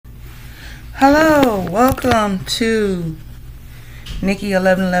Hello, welcome to Nikki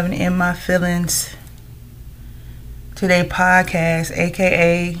 1111 in My Feelings Today podcast,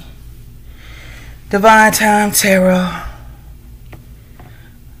 aka Divine Time Tarot,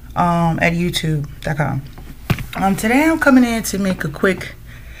 at youtube.com. Today I'm coming in to make a quick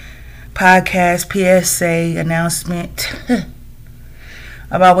podcast P.S.A. announcement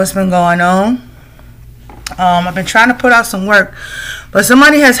about what's been going on. I've been trying to put out some work, but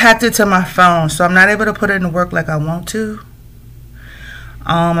somebody has hacked into my phone, so I'm not able to put it into work like I want to.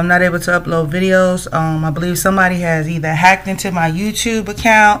 I'm not able to upload videos. I believe somebody has either hacked into my YouTube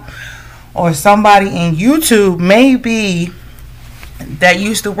account, or somebody in YouTube, maybe that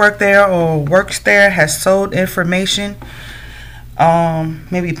used to work there or works there, has sold information,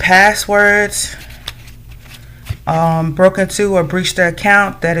 maybe passwords, broken into or breached their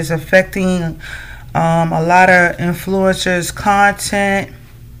account that is affecting a lot of influencers' content,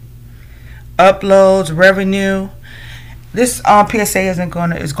 uploads, revenue. This P.S.A.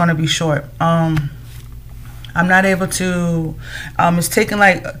 is gonna be short. I'm not able to. It's taking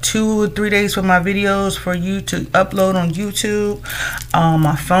like 2 or 3 days for my videos for you to upload on YouTube.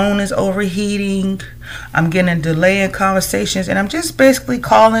 My phone is overheating. I'm getting a delay in conversations, and I'm just basically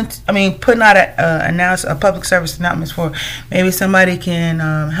putting out a public service announcements for maybe somebody can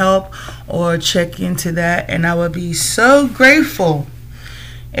help or check into that, and I would be so grateful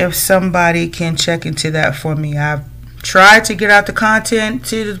if somebody can check into that for me. I've tried to get out the content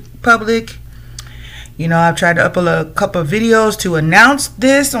to the public. I've tried to upload a couple of videos to announce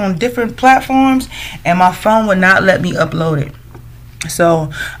this on different platforms, and my phone would not let me upload it.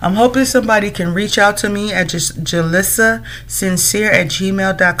 So I'm hoping somebody can reach out to me at just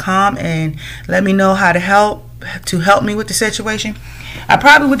jalissasincere@gmail.com and let me know how to help me with the situation. I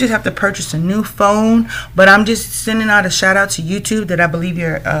probably would just have to purchase a new phone, but I'm just sending out a shout out to YouTube that I believe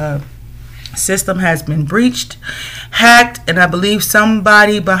your system has been breached, hacked, and I believe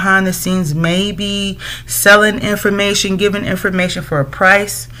somebody behind the scenes may be selling information, giving information for a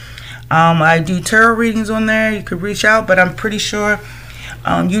price. I do tarot readings on there. You could reach out, but I'm pretty sure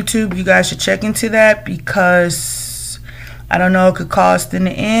YouTube, you guys should check into that, because I don't know, it could cost in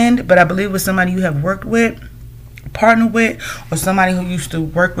the end, but I believe with somebody you have worked with, partnered with, or somebody who used to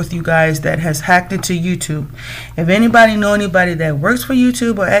work with you guys that has hacked into YouTube. If anybody know anybody that works for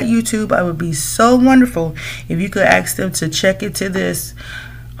YouTube or at YouTube, I would be so wonderful if you could ask them to check into this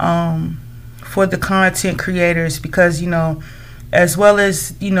for the content creators, because as well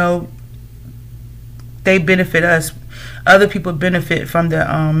as they benefit us, other people benefit from the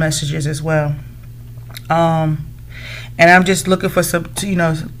messages as well. And I'm just looking for some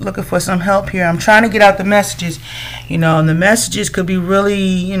help here. I'm trying to get out the messages, and the messages could be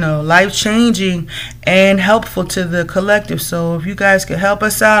really, life-changing and helpful to the collective. So if you guys could help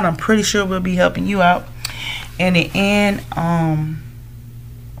us out, I'm pretty sure we'll be helping you out in the end.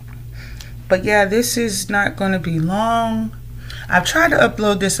 But yeah, this is not going to be long. I've tried to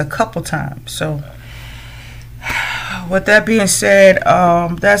upload this a couple times. So with that being said,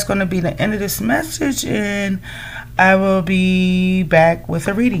 that's going to be the end of this message, and I will be back with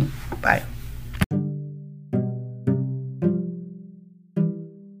a reading. Bye.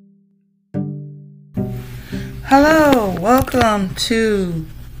 Hello, welcome to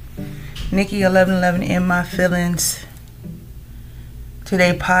Nikki 1111 in My Feelings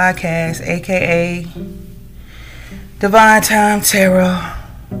Today podcast, aka Divine Time Tarot,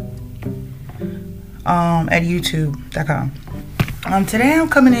 at youtube.com. Today I'm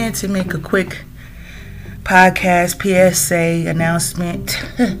coming in to make a quick podcast P.S.A. announcement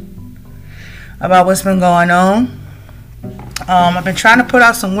about what's been going on. I've been trying to put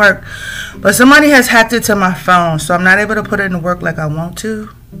out some work, but somebody has hacked into my phone, so I'm not able to put it into work like I want to.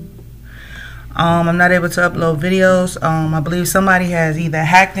 I'm not able to upload videos. I believe somebody has either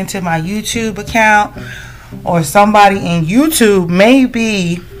hacked into my YouTube account, or somebody in YouTube,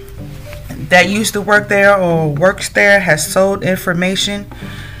 maybe that used to work there or works there, has sold information,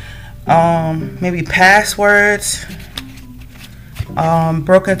 maybe passwords,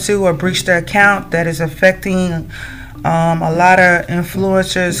 broken into or breached their account that is affecting a lot of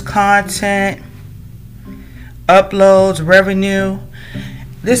influencers' content, uploads, revenue.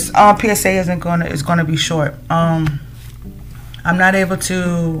 This P.S.A. is gonna be short. I'm not able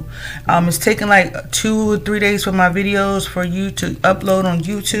to. It's taking like 2 or 3 days for my videos for you to upload on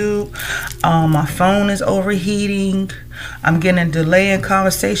YouTube. My phone is overheating. I'm getting a delay in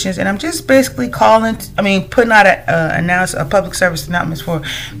conversations, and I'm just basically putting out a public service announcements for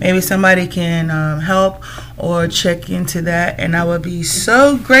maybe somebody can help or check into that, and I would be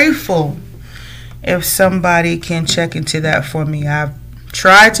so grateful if somebody can check into that for me. I've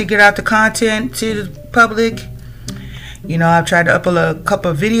try to get out the content to the public. You know, I've tried to upload a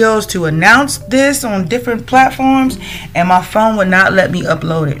couple of videos to announce this on different platforms, and my phone would not let me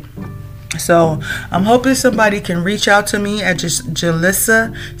upload it. So I'm hoping somebody can reach out to me at just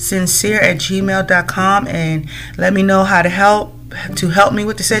jalissasincere@gmail.com and let me know how to help me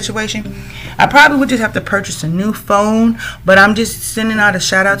with the situation. I probably would just have to purchase a new phone, but I'm just sending out a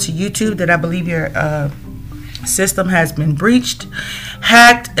shout out to YouTube that I believe your system has been breached,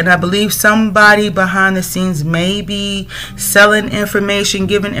 hacked, and I believe somebody behind the scenes may be selling information,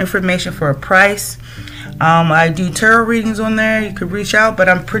 giving information for a price. I do tarot readings on there. You could reach out, but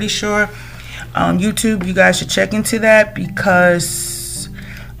I'm pretty sure YouTube, you guys should check into that, because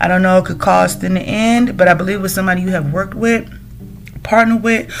I don't know, it could cost in the end, but I believe it was somebody you have worked with, partnered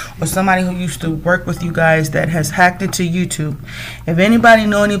with, or somebody who used to work with you guys that has hacked into YouTube. If anybody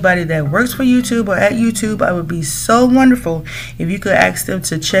know anybody that works for YouTube or at YouTube, I would be so wonderful if you could ask them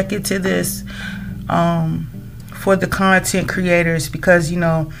to check into this for the content creators, because, you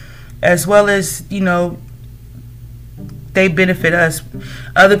know, as well as, you know, they benefit us,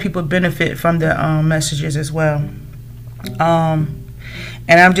 other people benefit from the messages as well.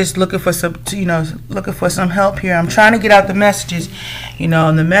 And I'm just looking for some, you know, some help here. I'm trying to get out the messages, you know,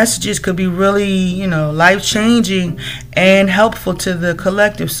 and the messages could be really, you know, life-changing and helpful to the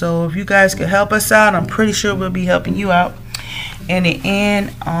collective. So if you guys could help us out, I'm pretty sure we'll be helping you out in the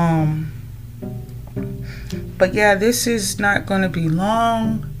end. But yeah, this is not going to be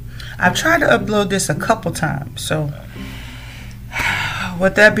long. I've tried to upload this a couple times. So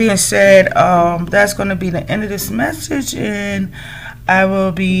with that being said, that's going to be the end of this message, and I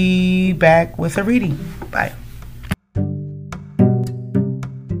will be back with a reading. Bye.